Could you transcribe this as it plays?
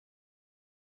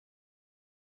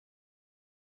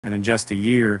And in just a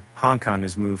year, Hong Kong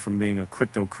has moved from being a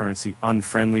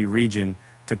cryptocurrency-unfriendly region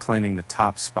to claiming the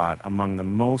top spot among the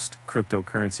most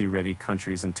cryptocurrency-ready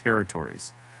countries and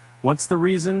territories. What's the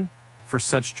reason for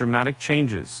such dramatic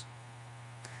changes?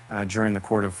 During the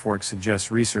Court of Forks suggests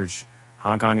research,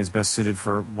 Hong Kong is best suited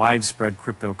for widespread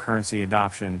cryptocurrency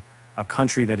adoption. A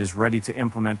country that is ready to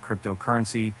implement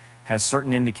cryptocurrency has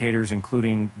certain indicators,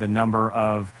 including the number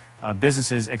of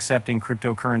businesses accepting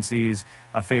cryptocurrencies,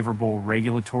 a favorable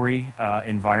regulatory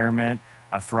environment,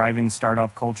 a thriving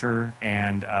startup culture,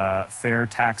 and fair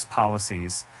tax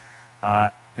policies.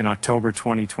 In October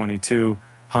 2022,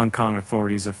 Hong Kong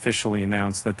authorities officially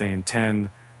announced that they intend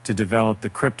to develop the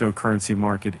cryptocurrency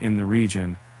market in the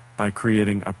region by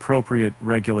creating appropriate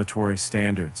regulatory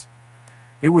standards.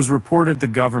 It was reported the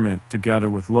government, together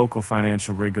with local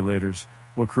financial regulators,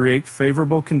 will create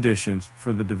favorable conditions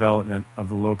for the development of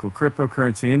the local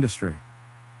cryptocurrency industry.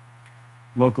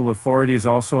 Local authorities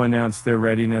also announced their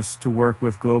readiness to work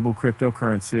with global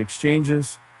cryptocurrency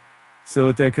exchanges so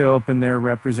that they could open their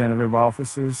representative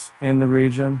offices in the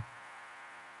region.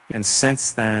 And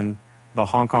since then, the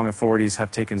Hong Kong authorities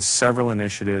have taken several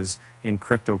initiatives in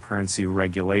cryptocurrency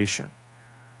regulation.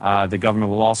 The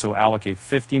government will also allocate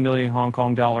 50 million Hong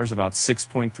Kong dollars, about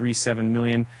 6.37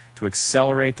 million, to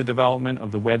accelerate the development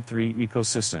of the Web3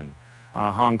 ecosystem.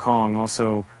 Hong Kong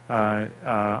also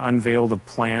unveiled a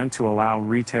plan to allow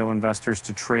retail investors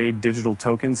to trade digital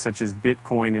tokens such as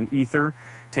Bitcoin and Ether,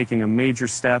 taking a major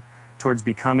step towards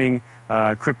becoming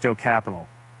crypto capital.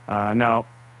 Now,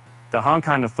 the Hong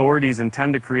Kong authorities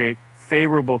intend to create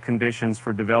favorable conditions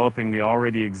for developing the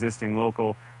already existing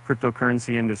local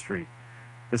cryptocurrency industry.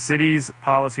 The city's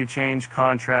policy change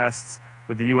contrasts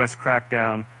with the U.S.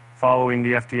 crackdown following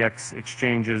the FTX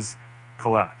exchange's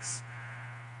collapse.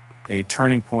 A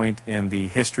turning point in the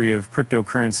history of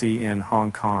cryptocurrency in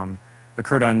Hong Kong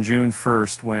occurred on June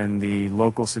 1st when the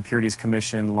local Securities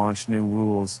Commission launched new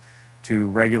rules to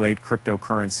regulate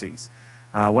cryptocurrencies.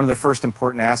 One of the first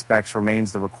important aspects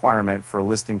remains the requirement for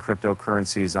listing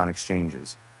cryptocurrencies on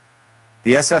exchanges.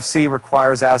 The SFC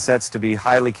requires assets to be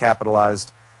highly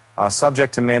capitalized,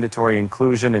 subject to mandatory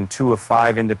inclusion in 2 of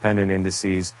 5 independent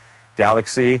indices,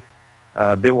 Galaxy,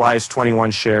 Bitwise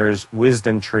 21 Shares,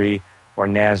 Wisdom Tree, or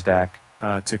NASDAQ,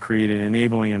 to create an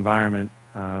enabling environment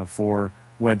for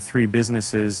Web3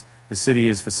 businesses. The city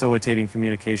is facilitating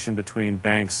communication between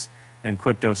banks and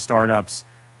crypto startups,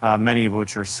 many of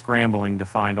which are scrambling to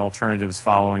find alternatives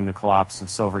following the collapse of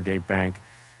Silvergate Bank.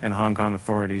 And Hong Kong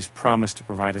authorities promise to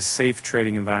provide a safe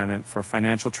trading environment for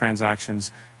financial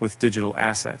transactions with digital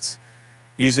assets.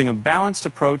 Using a balanced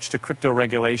approach to crypto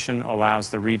regulation allows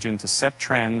the region to set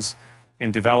trends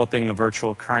in developing a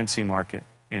virtual currency market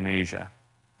in Asia.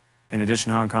 In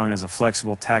addition, Hong Kong has a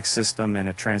flexible tax system and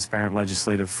a transparent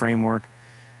legislative framework.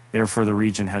 Therefore, the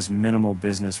region has minimal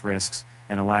business risks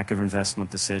and a lack of investment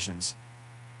decisions.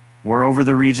 Moreover,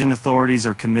 the region authorities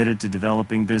are committed to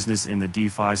developing business in the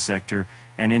DeFi sector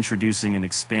and introducing an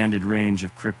expanded range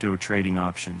of crypto trading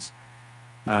options.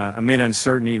 Amid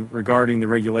uncertainty regarding the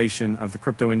regulation of the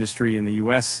crypto industry in the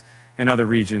U.S. and other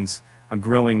regions, a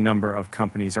growing number of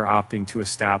companies are opting to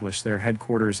establish their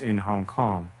headquarters in Hong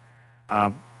Kong.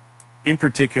 In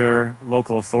particular,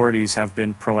 local authorities have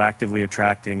been proactively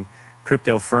attracting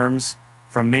crypto firms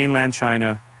from mainland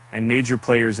China, and major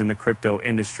players in the crypto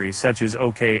industry, such as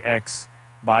OKX,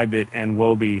 Bybit, and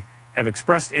Wobi, have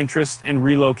expressed interest in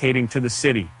relocating to the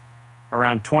city.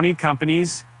 Around 20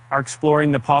 companies are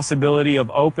exploring the possibility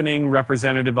of opening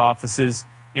representative offices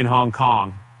in Hong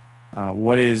Kong.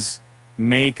 What is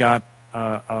bank up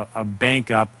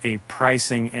a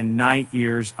pricing in 9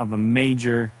 years of a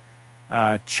major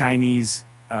Chinese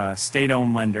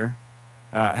state-owned lender,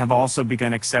 have also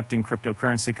begun accepting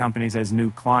cryptocurrency companies as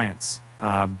new clients.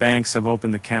 Banks have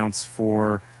opened accounts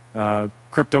for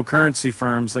cryptocurrency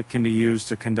firms that can be used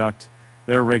to conduct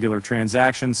their regular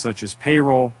transactions, such as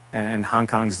payroll, and Hong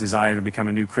Kong's desire to become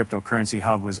a new cryptocurrency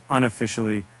hub was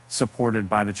unofficially supported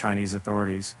by the Chinese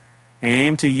authorities. They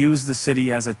aim to use the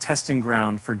city as a testing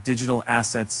ground for digital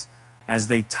assets as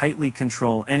they tightly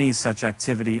control any such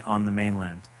activity on the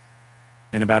mainland.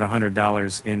 And about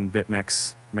 $100 in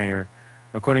BitMEX, Mayor.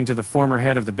 According to the former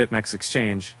head of the BitMEX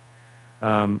exchange,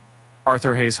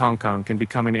 Arthur Hayes Hong Kong can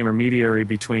become an intermediary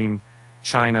between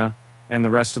China and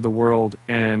the rest of the world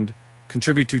and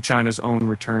contribute to China's own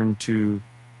return to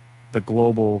the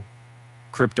global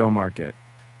crypto market.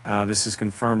 This is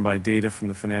confirmed by data from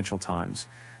the Financial Times.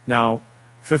 Now,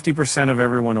 50% of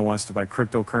everyone who wants to buy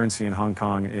cryptocurrency in Hong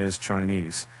Kong is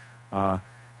Chinese.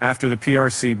 After the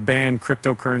PRC banned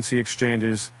cryptocurrency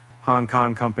exchanges, Hong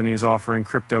Kong companies offering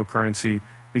cryptocurrency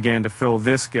began to fill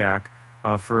this gap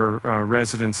for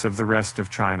residents of the rest of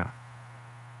China.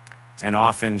 And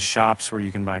often shops where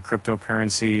you can buy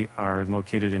cryptocurrency are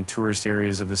located in tourist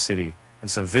areas of the city. And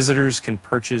so visitors can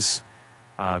purchase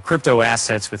crypto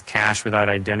assets with cash without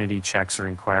identity checks or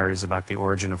inquiries about the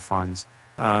origin of funds.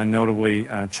 Notably,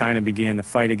 China began the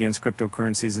fight against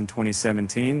cryptocurrencies in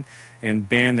 2017 and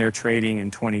banned their trading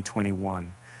in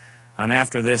 2021. And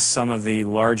after this, some of the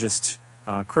largest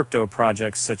crypto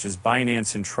projects such as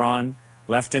Binance and Tron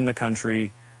left in the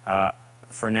country.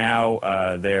 For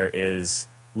now, there is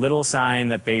little sign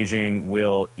that Beijing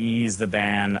will ease the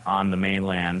ban on the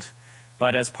mainland.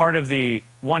 But as part of the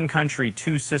one country,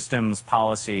 two systems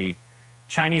policy,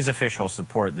 Chinese officials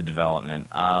support the development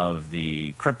of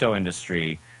the crypto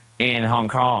industry in Hong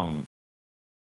Kong.